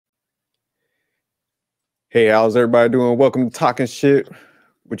Hey, how's everybody doing? Welcome to Talking Shit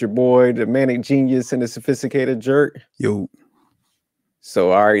with your boy, the Manic Genius and the Sophisticated Jerk. Yo.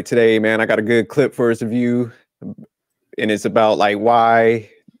 So, all right, today, man, I got a good clip for us to view, and it's about like why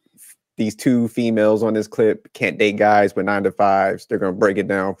these two females on this clip can't date guys with 9-to-5s. They're gonna break it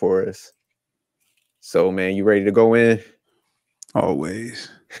down for us. So, man, you ready to go in? Always.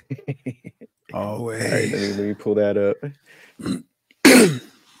 Always. All right, let me pull that up.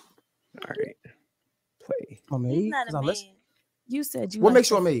 All right, play. I'm He's made. not a man. You said you. What like makes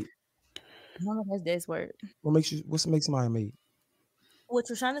you a to- maid? I don't know if that's this word. What makes somebody a maid? What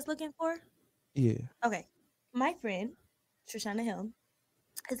Trishana's looking for? Yeah. Okay. My friend, Trishana Helm,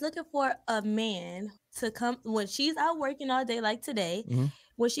 is looking for a man to come when she's out working all day, like today. Mhm.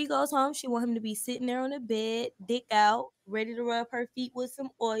 When she goes home, she want him to be sitting there on the bed, dick out, ready to rub her feet with some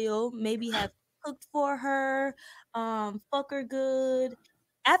oil, maybe have cooked for her, fuck her good.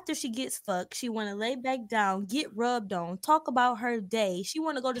 After she gets fucked, she want to lay back down, get rubbed on, talk about her day. She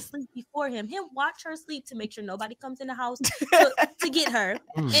want to go to sleep before him watch her sleep to make sure nobody comes in the house to get her.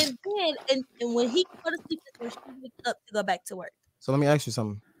 Mm. And then, and when he go to sleep, is when she wakes up to go back to work. So let me ask you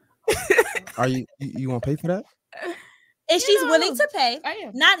something. Are you want to pay for that? And she's willing to pay, I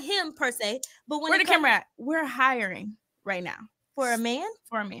am. not him per se, but when Where the it comes camera at? We're hiring right now for a man,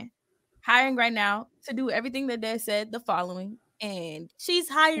 Hiring right now to do everything that Dad said. The following, and she's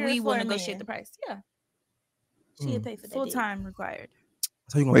hiring. we for will a negotiate man. the price. Yeah, She'll pay for that. full dick. time required.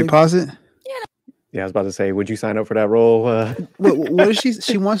 So you gonna Wait, pay pause it. Yeah, I was about to say, would you sign up for that role? What is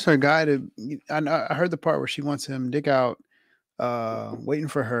she wants her guy to I heard the part where she wants him dick out, waiting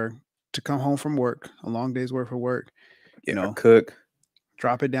for her to come home from work, a long day's work for work, you know, cook.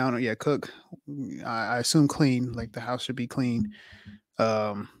 drop it down, cook. I assume clean, like the house should be clean.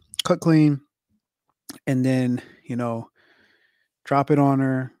 Cook clean, and then, drop it on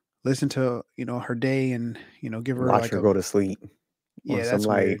her, listen to, her day, and, give her Watch like her go to sleep. Yeah, Or that's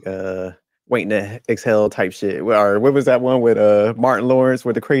some weird. like waiting to exhale type shit. Or what was that one with Martin Lawrence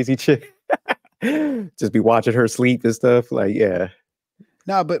with the crazy chick? Just be watching her sleep and stuff. Like, yeah.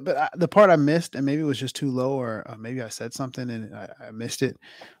 No, but the part I missed, and maybe it was just too low, or maybe I said something and I missed it.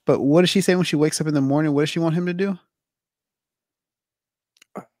 But what does she say when she wakes up in the morning? What does she want him to do?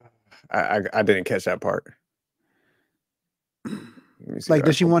 I didn't catch that part. Like,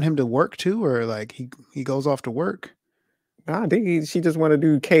 does she want him to work too, or like he goes off to work? I think she just want to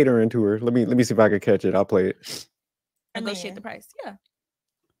do catering to her. Let me see if I can catch it. I'll play it. Negotiate the price. Yeah,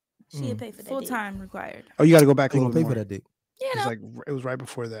 She'll pay for that. full time required. Oh, you got to go back a You little gonna pay more. for that dick? Yeah, It was right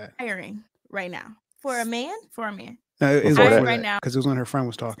before that. hiring right now For a man, No, it was Before right that. before Right that now. because it was when her friend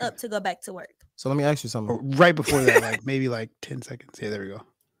was talking. up to go back to work. So let me ask you something. Or right before that, like maybe like 10 seconds. Yeah, there we go.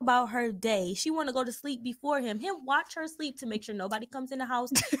 About her day, she want to go to sleep before him watch her sleep to make sure nobody comes in the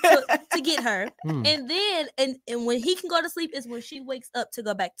house to get her. Hmm. And then, and when he can go to sleep is when she wakes up to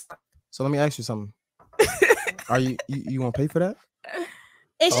go back to work. So let me ask you something. Are you want to pay for that?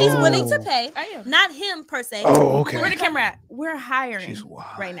 And she's willing to Oh. pay, I am. not him per se. Oh, okay. Where the camera at? We're hiring She's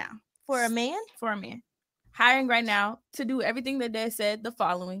wild. right now For a man, Hiring right now to do everything that Dad said. The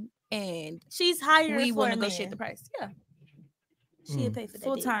following, and she's hiring. we for will a negotiate man. the price. Yeah, She'll pay for that.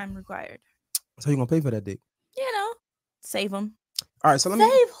 full dick. time required. So you gonna pay for that dick? Save them. All right. So let Save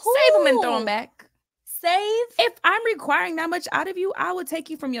me. who? Save them and throw them back. Save. If I'm requiring that much out of you, I will take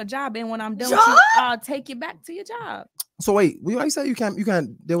you from your job, and when I'm done with Job? you, I'll take you back to your job. So wait, you said you can't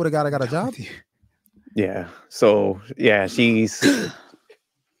deal with a guy that got a job? Yeah. So yeah,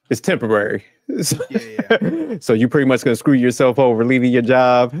 it's temporary. So, Yeah. so you pretty much gonna screw yourself over leaving your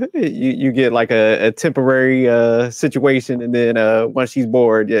job. You get like a temporary situation, and then once she's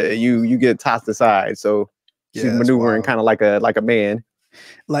bored, you get tossed aside. So she's Yeah, that's maneuvering wild. kind of like a man.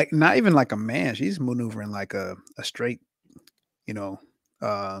 Like not even like a man. She's maneuvering like a straight,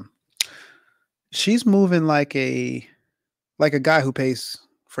 she's moving like a guy who pays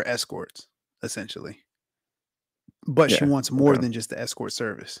for escorts, essentially. But she Yeah, wants more okay. than just the escort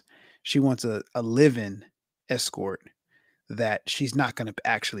service. She wants a live-in escort that she's not going to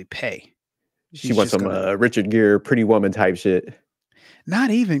actually pay. She She's wants just some gonna- Richard Gere, Pretty Woman type shit. Not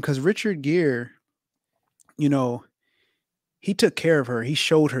even, because Richard Gere, he took care of her. He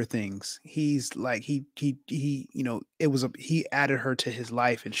showed her things. He's like he he added her to his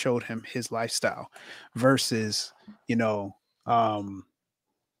life and showed him his lifestyle versus,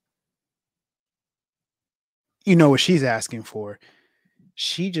 what she's asking for.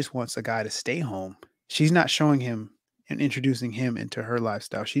 She just wants a guy to stay home. She's not showing him and introducing him into her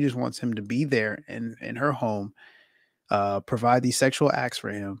lifestyle. She just wants him to be there in her home, provide these sexual acts for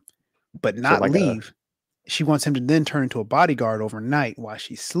him, but not like leave. She wants him to then turn into a bodyguard overnight while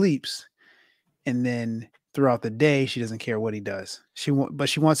she sleeps, and then throughout the day, she doesn't care what he does. But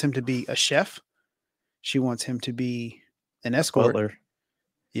she wants him to be a chef. She wants him to be an escort. Butler.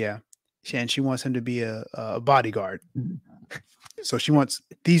 Yeah. And she wants him to be a bodyguard. So she wants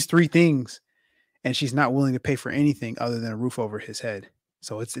these 3 things, and she's not willing to pay for anything other than a roof over his head.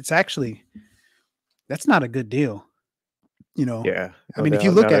 So it's actually, that's not a good deal. You know, Yeah. I mean, if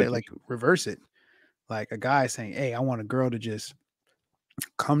you look at it, like reverse it, like a guy saying, hey, I want a girl to just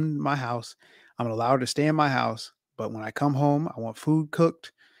come to my house. I'm gonna allow her to stay in my house, but when I come home, I want food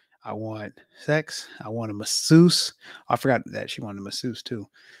cooked. I want sex. I want a masseuse. I forgot that she wanted a masseuse too.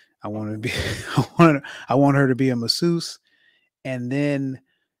 I want to be. I want her to be a masseuse, and then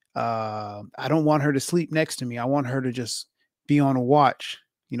I don't want her to sleep next to me. I want her to just be on a watch,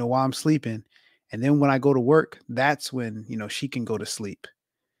 you know, while I'm sleeping. And then when I go to work, that's when, you know, she can go to sleep.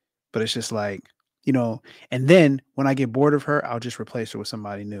 But it's just like, you know, and then when I get bored of her, I'll just replace her with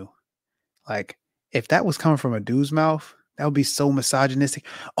somebody new. Like, if that was coming from a dude's mouth, that would be so misogynistic.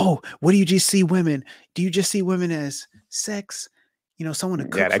 Oh, what do you just see women? Do you just see women as sex? You know, someone to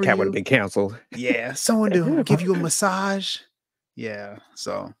cook that for cat would you? have been canceled. Yeah, someone to give you a massage. Yeah,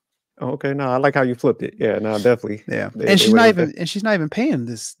 so Okay, no, I like how you flipped it. Yeah, no, definitely. yeah, They and she's not would've even paying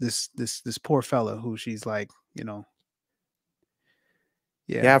this poor fella who she's like, you know.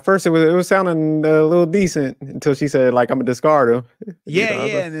 Yeah, at first it was sounding a little decent until she said, like, I'm gonna discard him. You know, I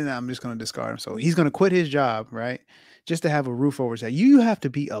was like, And then I'm just gonna discard him. So he's gonna quit his job, right? Just to have a roof over his head. You have to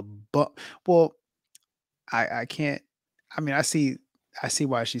be a well, I can't. I mean, I see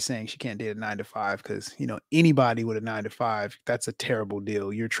why she's saying she can't date a 9 to 5, because, you know, anybody with a 9 to 5, that's a terrible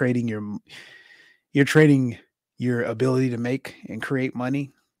deal. You're trading your ability to make and create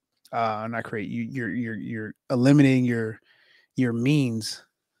money. Not create, you're eliminating your means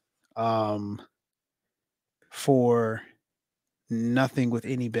for nothing with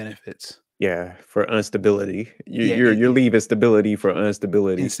any benefits. yeah, for instability. You're leaving stability for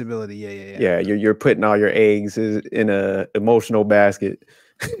instability. Instability, yeah. You're putting all your eggs in a emotional basket.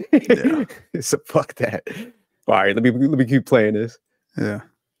 Yeah. So fuck that. All right, let me keep playing this. Yeah.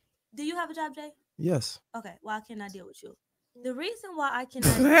 Do you have a job, Jay? Yes. Okay. Well, I cannot deal with you. The reason why I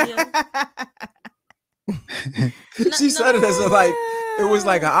cannot deal. She said it as a, like, it was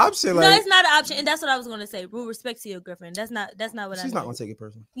like an option. Like, no, it's not an option, and that's what I was gonna say. Rule respect to your girlfriend. That's not what I. She's not gonna take it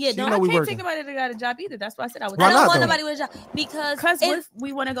personal. Yeah, She don't. know I we can't working. take nobody that got a job either. That's why I said I would. Why I don't not, want though? nobody with a job because what if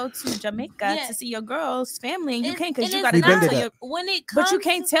we want to go to Jamaica to see your girl's family and you can't because you got to We've been go to to that. your. when it comes, But you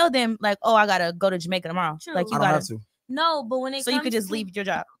can't tell them like, oh, I gotta go to Jamaica tomorrow. True. Like you I don't gotta. have to. No, but when it So comes you could just to, leave your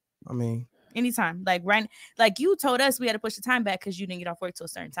job I mean, anytime. Like like you told us we had to push the time back because you didn't get off work till a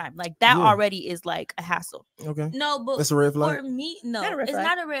certain time. Like that Yeah. already is like a hassle. okay. No, but That's a red flag. for me, no, Not a red it's flag.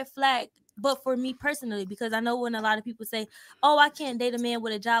 not a red flag. But for me personally, because I know when a lot of people say, "Oh, I can't date a man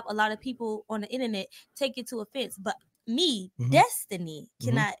with a job," a lot of people on the internet take it to offense. But me, Mhm. Destiny,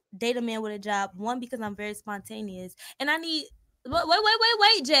 cannot date a man with a job. One, because I'm very spontaneous, and I need.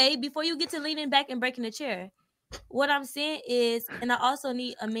 Wait, Jay, before you get to leaning back and breaking the chair. What I'm saying is, and I also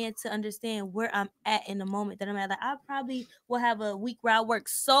need a man to understand where I'm at in the moment that I'm at. Like, I probably will have a week where I work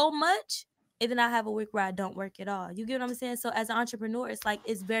so much, and then I have a week where I don't work at all. You get what I'm saying? So as an entrepreneur, it's like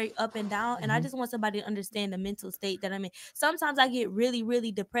it's very up and down. And I just want somebody to understand the mental state that I'm in. Sometimes I get really,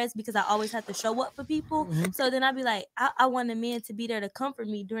 really depressed because I always have to show up for people. So then I'd be like, I want a man to be there to comfort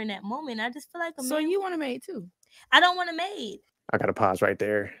me during that moment. I just feel like So you want a maid too? I don't want a maid. I gotta pause right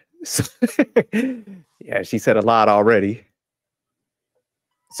there. Yeah, she said a lot already.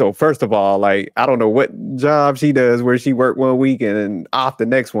 So first of all, like, I don't know what job she does where she work one week and then off the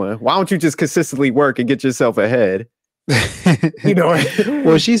next one. Why don't you just consistently work and get yourself ahead? You know.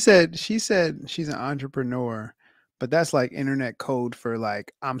 Well, she said she's an entrepreneur, but that's like internet code for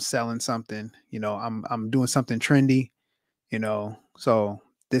like I'm selling something, you know, I'm doing something trendy, you know. So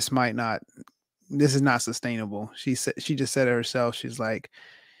this is not sustainable. She just said it herself. She's like,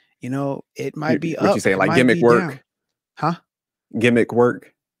 you know, it might be what up. you saying, it like might gimmick be work? down. Huh? Gimmick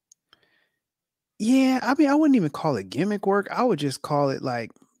work. Yeah, I mean, I wouldn't even call it gimmick work. I would just call it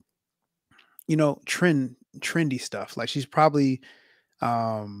like, you know, trendy stuff. Like she's probably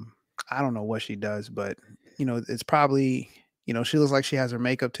I don't know what she does, but you know, it's probably, you know, she looks like she has her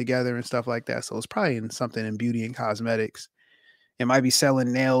makeup together and stuff like that. So it's probably in something in beauty and cosmetics. It might be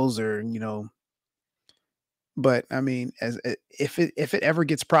selling nails or, you know, but I mean, if it ever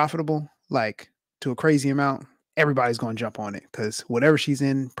gets profitable, like to a crazy amount, everybody's going to jump on it because whatever she's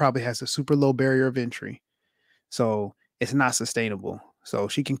in probably has a super low barrier of entry. So it's not sustainable. So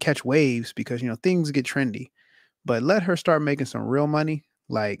she can catch waves because, you know, things get trendy, but let her start making some real money,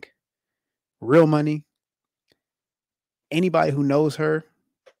 like real money. Anybody who knows her,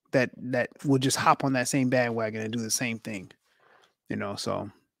 that will just hop on that same bandwagon and do the same thing. So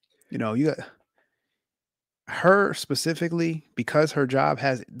you got her specifically, because her job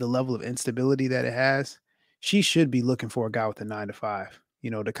has the level of instability that it has. She should be looking for a guy with a 9 to 5,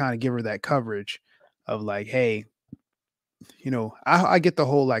 to kind of give her that coverage of like, hey, I get the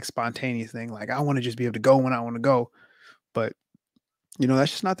whole like spontaneous thing. Like, I want to just be able to go when I want to go. But,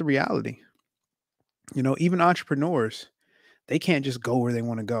 that's just not the reality. Even entrepreneurs, they can't just go where they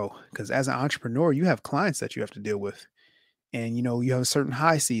want to go. Because as an entrepreneur, you have clients that you have to deal with. And, you have a certain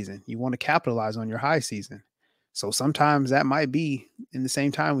high season. You want to capitalize on your high season. So sometimes that might be in the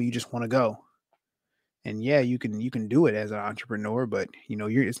same time when you just want to go. And yeah, you can do it as an entrepreneur, but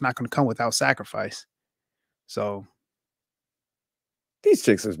it's not going to come without sacrifice. So these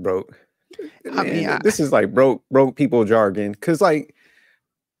chicks is broke. I mean, this is like broke people jargon. Cause like,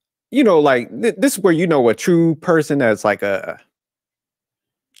 this is where a true person that's like a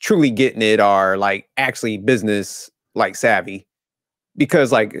truly getting it are like actually business like savvy.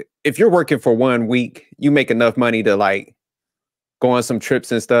 Because like if you're working for 1 week, you make enough money to like go on some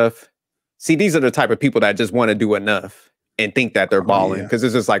trips and stuff. See, these are the type of people that just want to do enough and think that they're balling. Because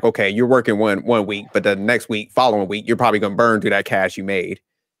it's just like, okay, you're working one week, but the next week, following week, you're probably going to burn through that cash you made.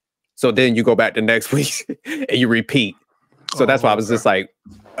 So then you go back the next week and you repeat. So that's why I was just like,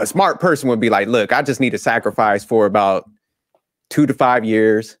 a smart person would be like, look, I just need to sacrifice for about 2 to 5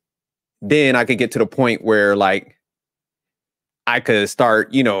 years. Then I could get to the point where like, I could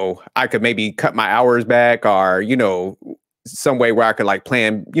start, I could maybe cut my hours back or, some way where I could like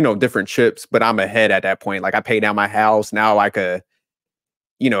plan, different trips, but I'm ahead at that point. Like I pay down my house. Now I could,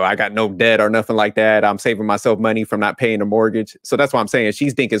 I got no debt or nothing like that. I'm saving myself money from not paying the mortgage. So that's what I'm saying.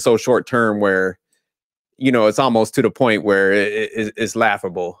 She's thinking so short term where, it's almost to the point where it's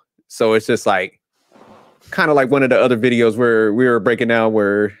laughable. So it's just like, kind of like one of the other videos where we were breaking down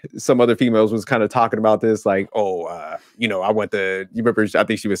where some other females was kind of talking about this, like, I remember, I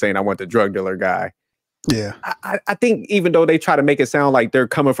think she was saying, I want the drug dealer guy. Yeah. I think even though they try to make it sound like they're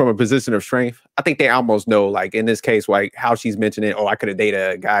coming from a position of strength, I think they almost know, like in this case, like how she's mentioning, I could have dated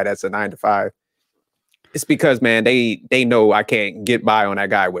a guy that's a 9 to 5. It's because, man, they know I can't get by on that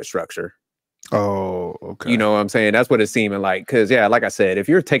guy with structure. Oh, okay. You know what I'm saying? That's what it's seeming like. Because yeah, like I said, if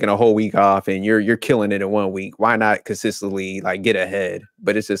you're taking a whole week off and you're killing it in 1 week, why not consistently like get ahead?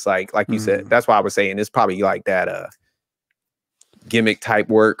 But it's just like you said, that's why I was saying it's probably like that gimmick type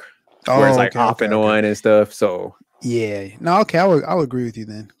work where it's like off and on and stuff. So yeah, no, okay, I would agree with you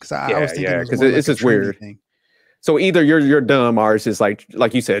then, because I was thinking because it's just weird. Thing. So either you're dumb or it's just like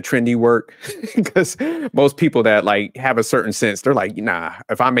you said, trendy work. Because most people that like have a certain sense, they're like, nah,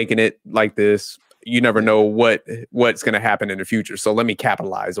 if I'm making it like this, you never know what's gonna happen in the future. So let me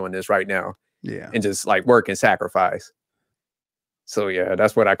capitalize on this right now. Yeah, and just like work and sacrifice. So yeah,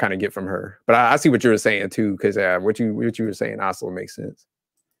 that's what I kind of get from her. But I see what you were saying too, because what you were saying also makes sense.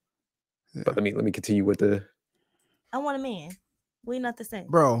 Yeah. But let me continue with the. I want a man. We not the same,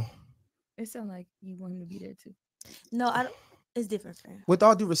 bro. It sounds like you want him to be there too. No, I don't. It's different, friend. With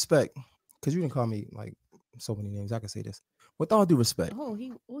all due respect, because you didn't call me like so many names, I can say this. With all due respect.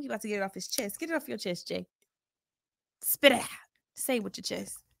 He about to get it off his chest. Get it off your chest, Jay. Spit it out. Say it with your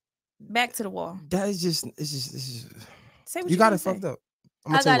chest. Back to the wall. That is just. It's just. Say what you got it fucked up.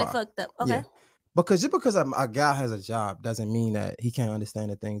 I got it fucked up. Okay. Yeah. Because just because a guy has a job doesn't mean that he can't understand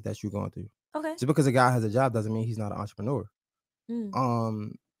the things that you're going through. Okay. Just because a guy has a job doesn't mean he's not an entrepreneur.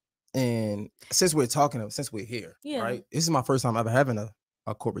 And since we're here, right? This is my first time ever having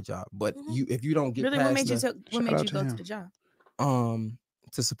a corporate job. But if you don't get really, past what made you go to the job?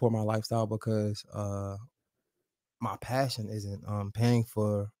 To support my lifestyle, because my passion isn't paying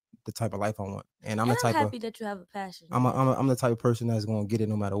for the type of life I want, and I'm happy that you have a passion. I'm the type of person that's going to get it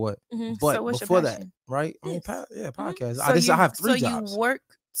no matter what. But so before that, right? I mean, podcast. So I have 3 jobs. So you work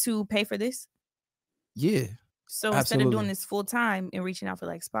to pay for this? Yeah. So instead of doing this full time and reaching out for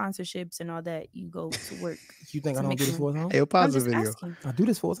like sponsorships and all that, you go to work. You think I don't do this full time? Hey, pause the video. Asking. I do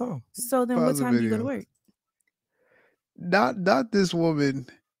this full time. So then, what time do you go to work? Not this woman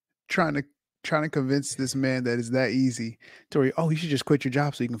trying to convince this man that it's that easy to where, you should just quit your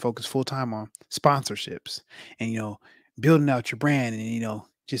job so you can focus full time on sponsorships and building out your brand and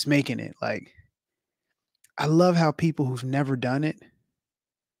just making it. Like, I love how people who've never done it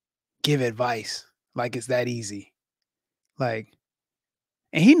give advice like it's that easy. Like,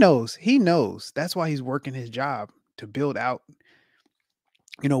 and he knows that's why he's working his job, to build out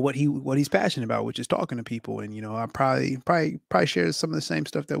what he's passionate about, which is talking to people. And I probably share some of the same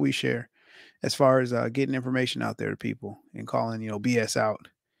stuff that we share as far as getting information out there to people and calling BS out.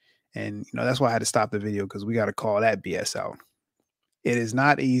 And that's why I had to stop the video, because we got to call that BS out. It is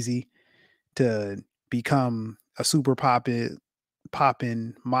not easy to become a super poppin',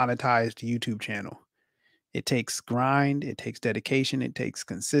 monetized YouTube channel. It takes grind, it takes dedication, it takes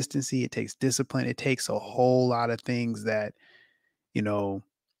consistency, it takes discipline, it takes a whole lot of things that, you know,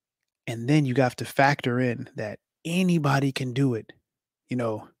 and then you have to factor in that anybody can do it. You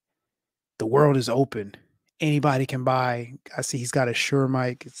know, the world is open. Anybody can buy. I see he's got a Shure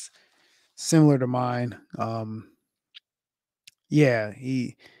mic. It's similar to mine. Yeah,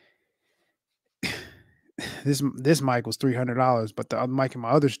 this mic was $300, but the other mic in my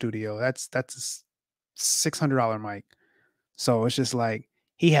other studio, that's a $600 mic. So it's just like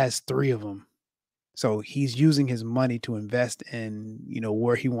he has 3 of them. So he's using his money to invest in,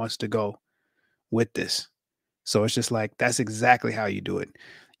 where he wants to go with this. So it's just like, that's exactly how you do it.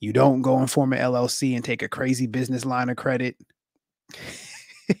 You don't go and form an LLC and take a crazy business line of credit.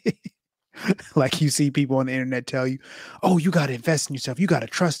 Like you see people on the internet tell you, oh, you got to invest in yourself. You got to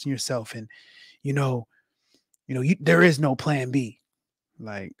trust in yourself. And, there is no plan B.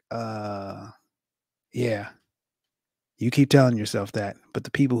 Like, yeah, you keep telling yourself that. But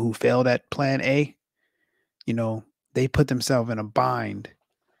the people who failed at plan A, they put themselves in a bind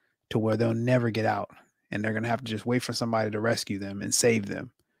to where they'll never get out. And they're going to have to just wait for somebody to rescue them and save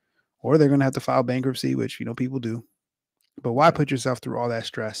them. Or they're going to have to file bankruptcy, which, people do. But why put yourself through all that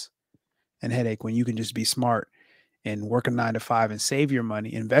stress and headache when you can just be smart and work a 9 to 5 and save your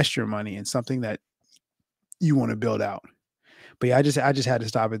money, invest your money in something that you want to build out? But yeah, I just had to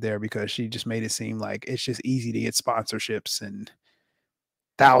stop it there because she just made it seem like it's just easy to get sponsorships and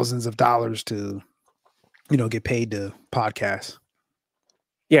thousands of dollars to, get paid to podcast.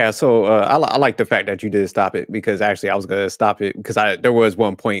 Yeah, so I like the fact that you did stop it, because actually I was gonna stop it because there was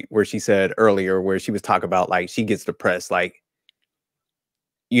one point where she said earlier where she was talking about like she gets depressed, like,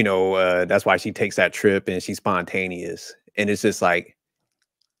 that's why she takes that trip and she's spontaneous. And it's just like,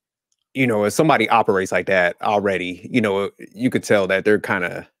 if somebody operates like that already, you could tell that they're kind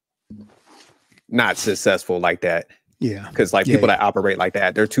of not successful like that. Yeah. Because people that operate like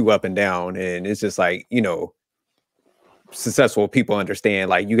that, they're too up and down. And it's just like, successful people understand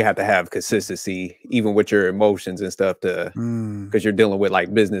like you have to have consistency even with your emotions and stuff because you're dealing with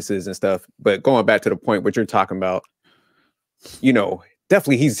like businesses and stuff. But going back to the point what you're talking about,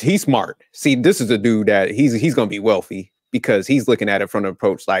 definitely he's smart. See, this is a dude that he's gonna be wealthy because he's looking at it from an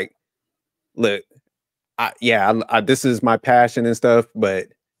approach like, look, this is my passion and stuff, but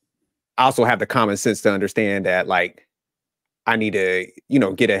I also have the common sense to understand that like I need to,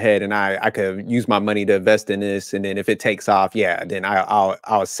 get ahead, and I could use my money to invest in this. And then if it takes off, then I'll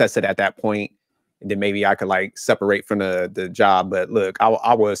assess it at that point. And then maybe I could like separate from the job. But look,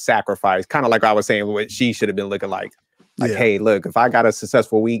 I will sacrifice, kind of like I was saying, what she should have been looking like, hey, look, if I got a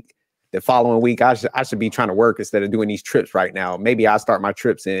successful week, the following week, I should be trying to work instead of doing these trips right now. Maybe I'll start my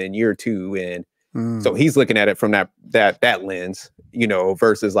trips in year 2. And so he's looking at it from that lens,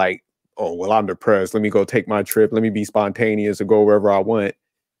 versus like, oh, well, I'm depressed. Let me go take my trip. Let me be spontaneous and go wherever I want.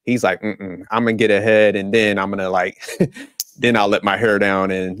 He's like, I'm going to get ahead. And then I'm going to like, then I'll let my hair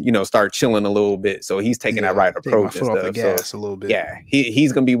down and, start chilling a little bit. So he's taking that right approach and stuff. Gas a little bit. Yeah,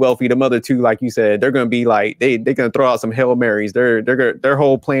 he's going to be wealthy. The other 2, like you said, they're going to be like, they're going to throw out some Hail Marys. Their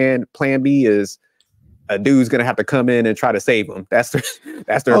whole plan B is a dude's going to have to come in and try to save them. That's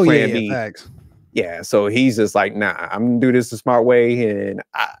their plan B. Facts. Yeah. So he's just like, nah, I'm going to do this the smart way. And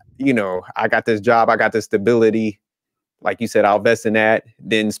I got this job, I got this stability. Like you said, I'll invest in that.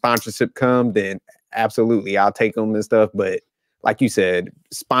 Then sponsorship come, then absolutely I'll take them and stuff. But like you said,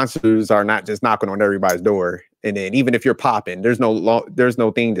 sponsors are not just knocking on everybody's door. And then even if you're popping, there's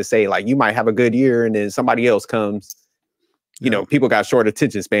no thing to say like you might have a good year and then somebody else comes. People got short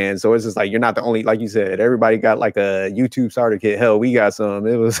attention spans. So it's just like you're not the only, like you said, everybody got like a YouTube starter kit. Hell, we got some.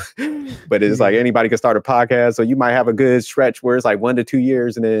 It was, but it's like anybody can start a podcast. So you might have a good stretch where it's like 1 to 2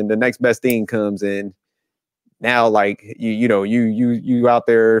 years, and then the next best thing comes in. Now, like you out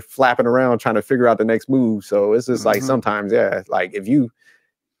there flapping around trying to figure out the next move. So it's just like sometimes, like if you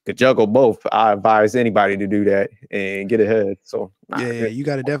could juggle both, I advise anybody to do that and get ahead. So you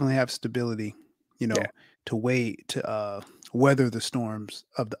got to definitely have stability, to weather the storms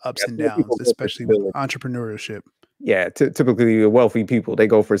of the ups and downs, especially with entrepreneurship. Yeah, typically wealthy people, they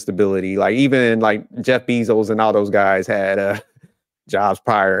go for stability. Like even like Jeff Bezos and all those guys had jobs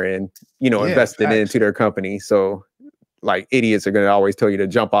prior and, invested into their company. So like idiots are going to always tell you to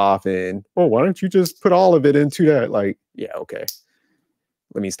jump off and, oh, why don't you just put all of it into that? Like, yeah, okay.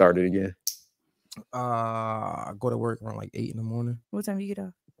 Let me start it again. I go to work around like 8 in the morning. What time do you get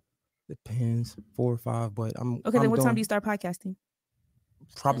off? Depends, 4 or 5, but I'm okay. Then what time do you start podcasting?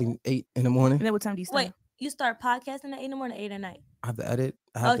 Probably 8 in the morning. And then what time do you start? Wait, you start podcasting at 8 in the morning, 8 at night? I have to edit.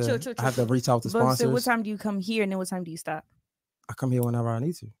 I have Oh, to. true. I have to reach out to But sponsors. so what time do you come here and then what time do you stop? I come here whenever I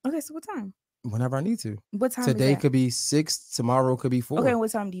need to. Okay, so what time? Whenever I need to. What time Today is that? could be 6. Tomorrow could be 4. Okay, and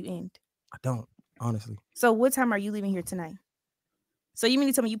what time do you end? I don't, honestly. So what time are you leaving here tonight? So you mean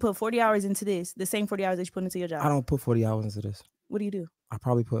to tell me you put 40 hours into this, the same 40 hours that you put into your job? I don't put 40 hours into this. What do you do? I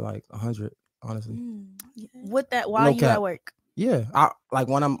probably put like 100, honestly. What that while you cap. at work? Yeah, I like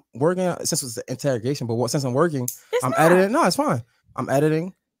when I'm working. Since it's an interrogation, but since I'm working, It's I'm not. editing. No, it's fine. I'm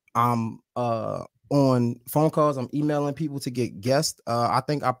editing. I'm on phone calls. I'm emailing people to get guests. I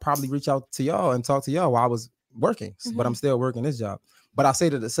think I probably reach out to y'all and talk to y'all while I was working, but I'm still working this job. But I say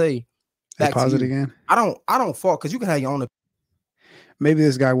to say, Hey, pause it again. I don't fault because you can have your own. Maybe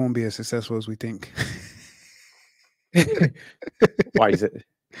this guy won't be as successful as we think. Why is it?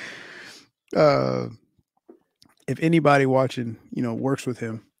 If anybody watching, works with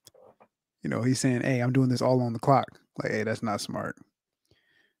him, he's saying, "Hey, I'm doing this all on the clock." Like, hey, that's not smart.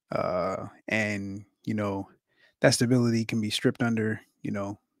 And that stability can be stripped under.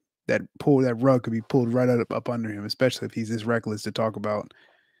 That rug could be pulled right up under him, especially if he's this reckless to talk about.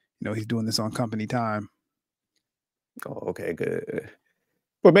 He's doing this on company time. Oh, okay, good.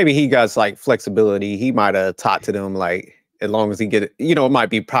 Well, maybe he got like flexibility. He might have talked to them like as long as he get it, it might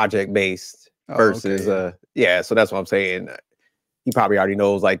be project based versus okay. So that's what I'm saying. He probably already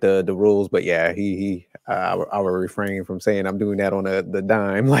knows like the rules, but yeah, I would refrain from saying I'm doing that on the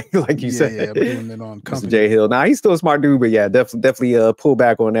dime, like you said. Yeah, I'm doing it on company. Mr. J Hill. Now he's still a smart dude, but yeah, definitely pull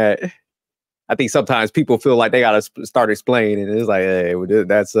back on that. I think sometimes people feel like they gotta start explaining, and it's like, hey,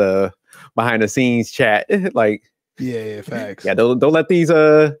 that's behind the scenes chat, like. Yeah, facts. Yeah, don't let these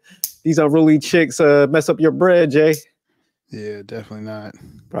unruly chicks mess up your bread, Jay. Yeah, definitely not.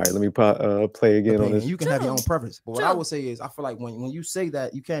 All right, let me play again on this. You can have your own preference, but what I would say is, I feel like when you say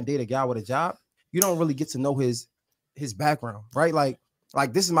that you can't date a guy with a job, you don't really get to know his background, right? Like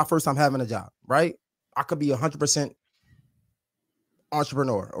this is my first time having a job, right? I could be 100%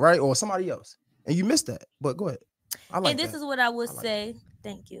 entrepreneur, right, or somebody else, and you missed that. But go ahead. And this is what I would say.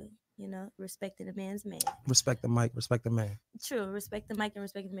 Thank you. Respecting a man's man. Respect the mic, respect the man. True, respect the mic and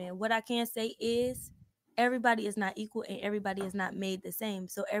respect the man. What I can say is everybody is not equal and everybody is not made the same.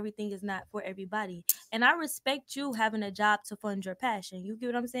 So everything is not for everybody. And I respect you having a job to fund your passion. You get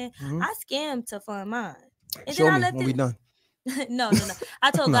what I'm saying? Mm-hmm. I scam to fund mine. And Show then me when we done. No. I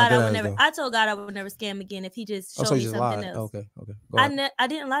told God I would never scam again if he just showed me something else. Okay. I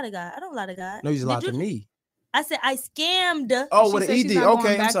didn't lie to God. I don't lie to God. No, you just lied to me. I said I scammed. Oh, with an ED.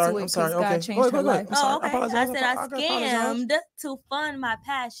 Okay, I'm sorry. Okay. Go ahead. Oh, okay. I I said I scammed to fund my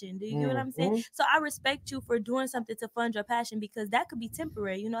passion. Do you get what I'm saying? So I respect you for doing something to fund your passion because that could be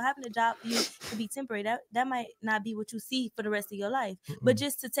temporary. Having a job for you could be temporary. That might not be what you see for the rest of your life. But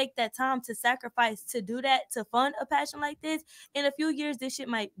just to take that time to sacrifice to do that, to fund a passion like this, in a few years, this shit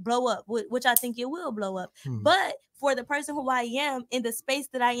might blow up, which I think it will blow up. But for the person who I am in the space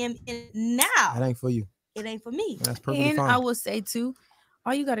that I am in now, that ain't for you. It ain't for me. That's perfectly fine. I will say too,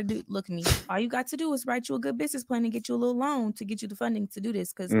 all you got to do, look at me. All you got to do is write you a good business plan and get you a little loan to get you the funding to do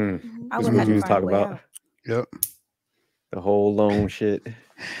this. Because I would have to find a way out. Yep. The whole loan shit.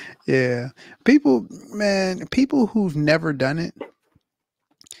 Yeah. People who've never done it,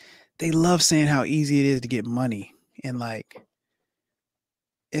 they love saying how easy it is to get money. And like,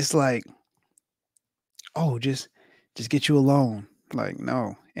 it's like, oh, just get you a loan. Like,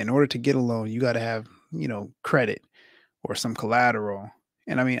 no, in order to get a loan, you got to have, credit or some collateral.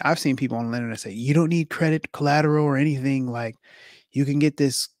 And I mean, I've seen people on the internet say, you don't need credit, collateral or anything. Like, you can get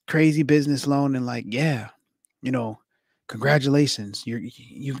this crazy business loan and like, yeah, congratulations.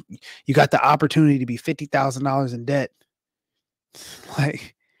 You got the opportunity to be $50,000 in debt.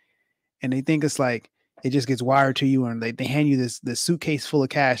 Like, and they think it's like, it just gets wired to you and they hand you this suitcase full of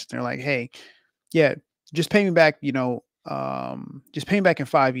cash. And they're like, hey, yeah, just pay me back, just pay me back in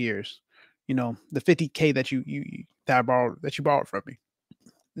 5 years, the $50K that you borrowed from me.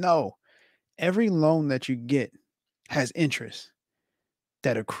 No, every loan that you get has interest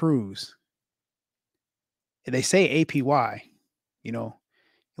that accrues. They say APY,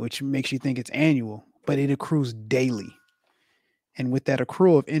 which makes you think it's annual, but it accrues daily. And with that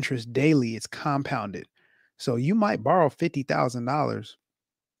accrual of interest daily, it's compounded. So you might borrow $50,000,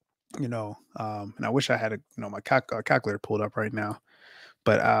 and I wish I had my calculator pulled up right now.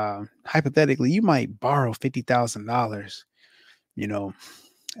 But hypothetically, you might borrow $50,000,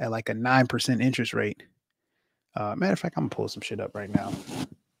 at like a 9% interest rate. Matter of fact, I'm gonna pull some shit up right now.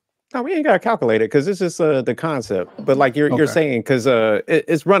 No, we ain't gotta calculate it because this is the concept. But like you're saying, because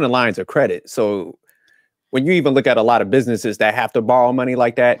it's running lines of credit. So when you even look at a lot of businesses that have to borrow money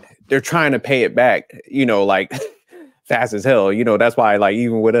like that, they're trying to pay it back. Like fast as hell. You know, that's why like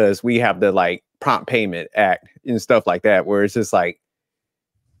even with us, we have the like prompt payment act and stuff like that, where it's just like,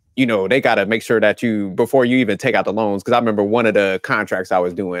 you know, they got to make sure that you, before you even take out the loans, because I remember one of the contracts I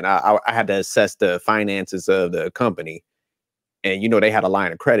was doing, I had to assess the finances of the company. And, you know, they had a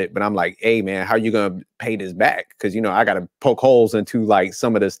line of credit, but I'm like, hey, man, how you going to pay this back? Because, you know, I got to poke holes into like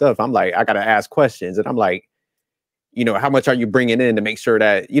some of this stuff. I'm like, I got to ask questions. And I'm like, you know, how much are you bringing in to make sure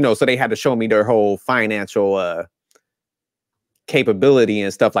that, you know, so they had to show me their whole financial capability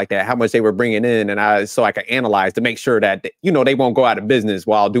and stuff like that, how much they were bringing in. And so I could analyze to make sure that, you know, they won't go out of business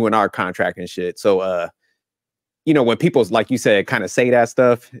while doing our contract and shit. So, you know, when people, like you said, kind of say that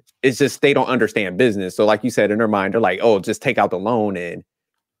stuff, it's just, they don't understand business. So like you said, in their mind, they're like, oh, just take out the loan. And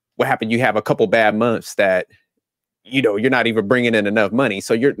what happened? You have a couple bad months that, you know, you're not even bringing in enough money.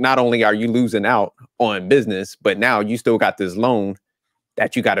 So you're not only are you losing out on business, but now you still got this loan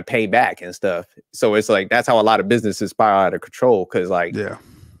that you got to pay back and stuff. So it's like, that's how a lot of businesses spiral out of control. Cause like a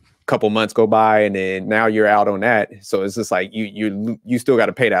couple months go by and then now you're out on that. So it's just like, you still got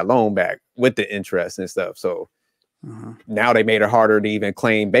to pay that loan back with the interest and stuff. So now they made it harder to even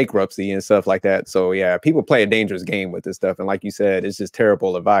claim bankruptcy and stuff like that. So yeah, people play a dangerous game with this stuff. And like you said, it's just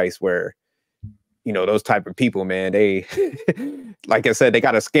terrible advice where, you know, those type of people, man, they, like I said, they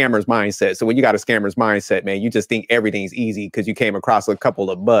got a scammer's mindset. So when you got a scammer's mindset, man, you just think everything's easy because you came across a couple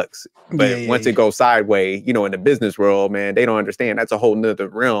of bucks. But once it goes sideways, you know, in the business world, man, they don't understand. That's a whole nother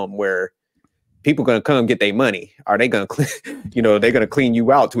realm where people going to come get their money. Are they going to, you know, they're going to clean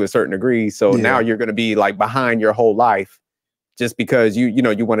you out to a certain degree. So now you're going to be like behind your whole life just because you know,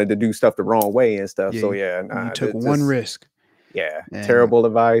 you wanted to do stuff the wrong way and stuff. So you took one risk. Yeah, terrible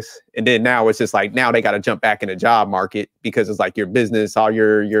advice. And then now it's just like, now they got to jump back in the job market because it's like your business, all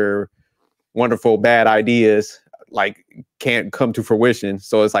your wonderful bad ideas like can't come to fruition.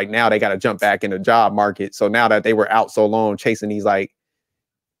 So it's like now they got to jump back in the job market. So now that they were out so long chasing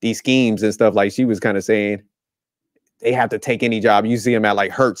these schemes and stuff, like she was kind of saying, they have to take any job. You see them at like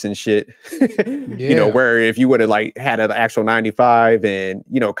Hertz and shit, you know, where if you would have like had an actual 9 to 5 and,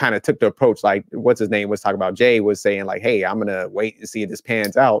 you know, kind of took the approach, like what's his name was talking about, Jay was saying like, hey, I'm going to wait and see if this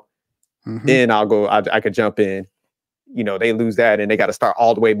pans out. Then I'll go, I could jump in, you know, they lose that and they got to start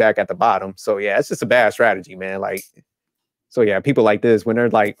all the way back at the bottom. So yeah, it's just a bad strategy, man. Like, so yeah, people like this, when they're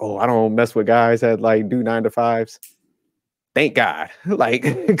like, oh, I don't mess with guys that like do 9 to 5s. Thank God. Like,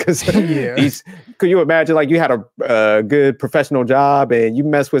 because could you imagine like you had a good professional job and you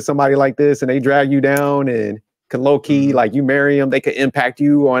mess with somebody like this and they drag you down and can low key, like you marry them, they could impact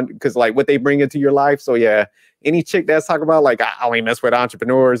you on, because like what they bring into your life. So yeah, any chick that's talking about like, I only mess with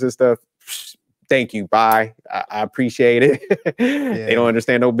entrepreneurs and stuff. Thank you. Bye. I appreciate it. They don't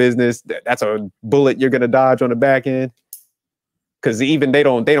understand no business. That's a bullet you're going to dodge on the back end. Cause even they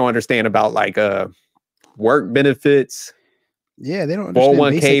don't understand about like, work benefits. Yeah, they don't understand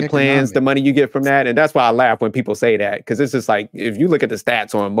 401k plans, the money you get from that. And that's why I laugh when people say that, because it's just like, if you look at the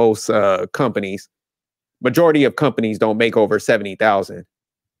stats on most companies, majority of companies don't make over 70,000.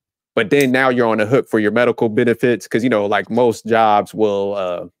 But then now you're on the hook for your medical benefits, because, you know, like most jobs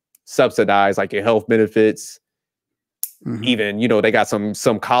will subsidize like your health benefits. Even, you know, they got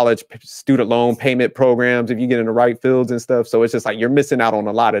some college student loan payment programs if you get in the right fields and stuff. So it's just like you're missing out on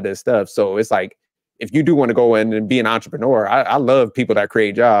a lot of this stuff. So it's like, if you do want to go in and be an entrepreneur, I love people that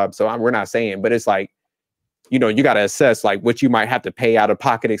create jobs. So we're not saying, but it's like, you know, you got to assess like what you might have to pay out of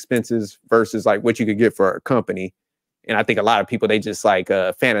pocket expenses versus like what you could get for a company. And I think a lot of people, they just like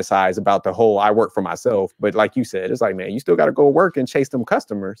fantasize about the whole, I work for myself. But like you said, it's like, man, you still got to go work and chase them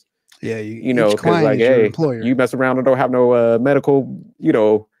customers. Yeah. You know, because like, hey, you mess around and don't have no medical, you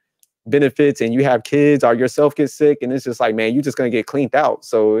know, benefits and you have kids or yourself get sick, and it's just like, man, you're just gonna get cleaned out.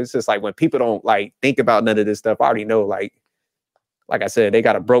 So it's just like when people don't like think about none of this stuff, I already know, like I said, they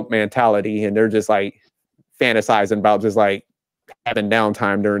got a broke mentality and they're just like fantasizing about just like having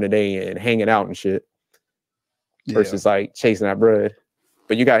downtime during the day and hanging out and shit versus like chasing that bread.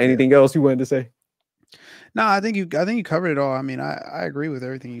 But you got anything else you wanted to say? No, I think you covered it all. I mean, I agree with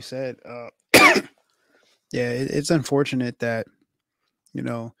everything you said. It's unfortunate that, you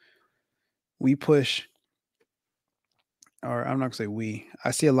know, we push, or I'm not gonna say we, I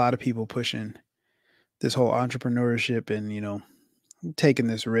see a lot of people pushing this whole entrepreneurship and, you know, taking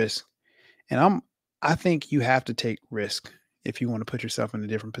this risk. And I think you have to take risk if you want to put yourself in a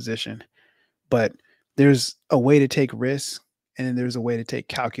different position. But there's a way to take risk and then there's a way to take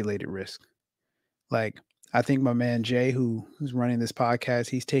calculated risk. Like, I think my man Jay, who's running this podcast,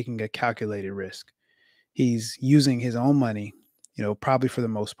 he's taking a calculated risk. He's using his own money, you know, probably for the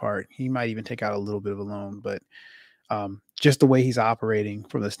most part. He might even take out a little bit of a loan, but just the way he's operating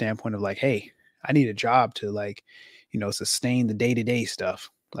from the standpoint of like, hey, I need a job to like, sustain the day-to-day stuff.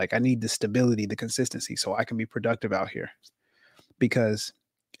 Like I need the stability, the consistency, so I can be productive out here. Because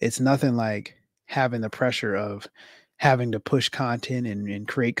it's nothing like having the pressure of having to push content and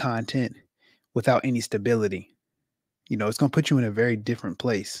create content without any stability. It's going to put you in a very different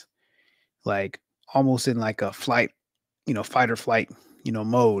place, like almost in like a fight or flight,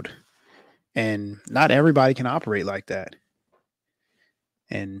 mode. And not everybody can operate like that.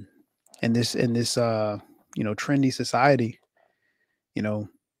 And in this trendy society,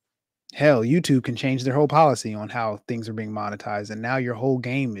 hell, YouTube can change their whole policy on how things are being monetized, and now your whole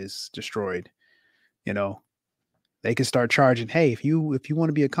game is destroyed. They can start charging, hey, if you want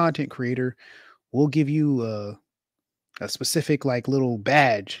to be a content creator, we'll give you a specific like little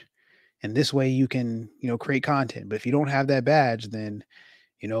badge, and this way you can create content. But if you don't have that badge, then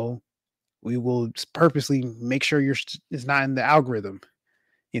we will purposely make sure it's not in the algorithm.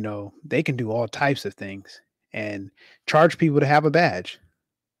 They can do all types of things and charge people to have a badge,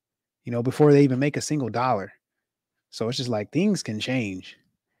 before they even make a single dollar. So it's just like things can change,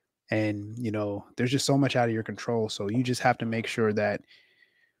 and there's just so much out of your control. So you just have to make sure that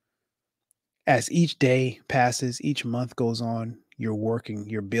as each day passes, each month goes on,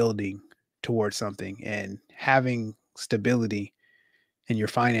 you're building towards something, and having stability in your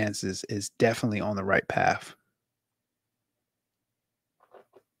finances is definitely on the right path.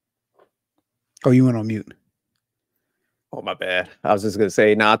 Oh, you went on mute. Oh, my bad. I was just going to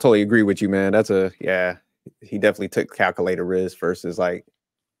say, I totally agree with you, man. He definitely took calculated risk versus like,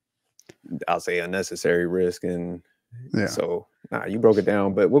 I'll say unnecessary risk. And so, you broke it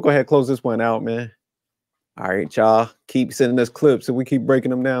down, but we'll go ahead and close this one out, man. All right, y'all. Keep sending us clips so we keep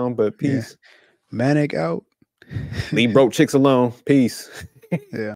breaking them down, but peace. Manic out. Leave broke chicks alone. Peace. Yeah.